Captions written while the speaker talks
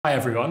Hi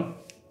everyone.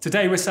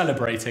 Today we're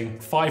celebrating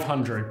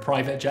 500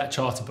 private jet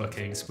charter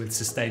bookings with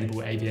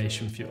Sustainable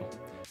Aviation Fuel.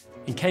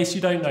 In case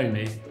you don't know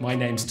me, my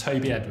name's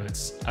Toby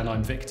Edwards and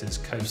I'm Victor's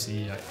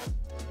co-CEO.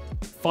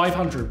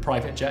 500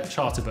 private jet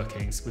charter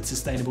bookings with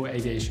Sustainable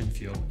Aviation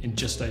Fuel in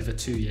just over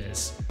 2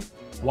 years.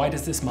 Why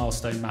does this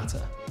milestone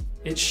matter?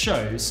 It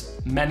shows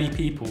many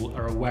people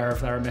are aware of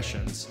their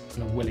emissions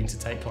and are willing to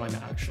take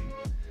climate action.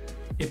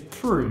 It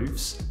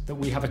proves that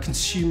we have a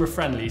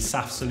consumer-friendly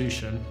SAF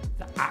solution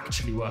that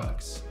actually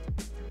works.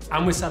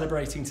 And we're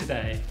celebrating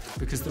today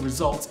because the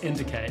results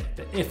indicate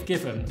that if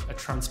given a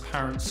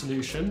transparent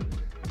solution,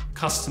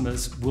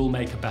 customers will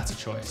make a better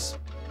choice.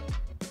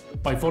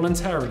 By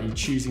voluntarily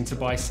choosing to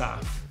buy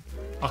SAF,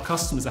 our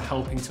customers are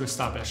helping to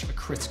establish a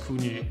critical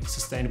new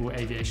sustainable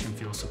aviation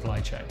fuel supply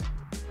chain.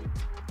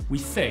 We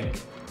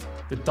think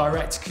the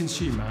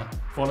direct-to-consumer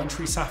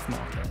voluntary SAF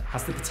market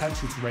has the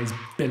potential to raise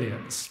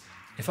billions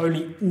if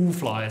only all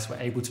flyers were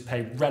able to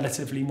pay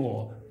relatively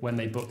more when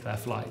they book their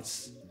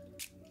flights.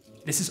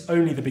 This is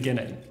only the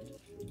beginning.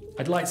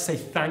 I'd like to say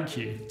thank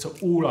you to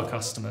all our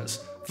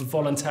customers for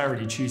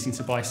voluntarily choosing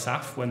to buy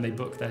SAF when they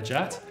book their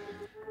jet,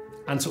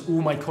 and to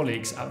all my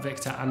colleagues at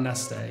Victor and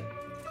Neste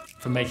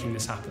for making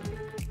this happen.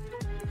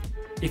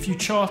 If you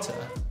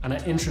charter and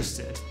are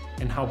interested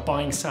in how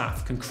buying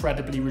SAF can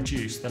credibly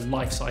reduce the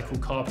life cycle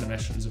carbon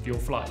emissions of your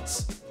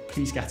flights,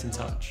 please get in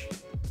touch.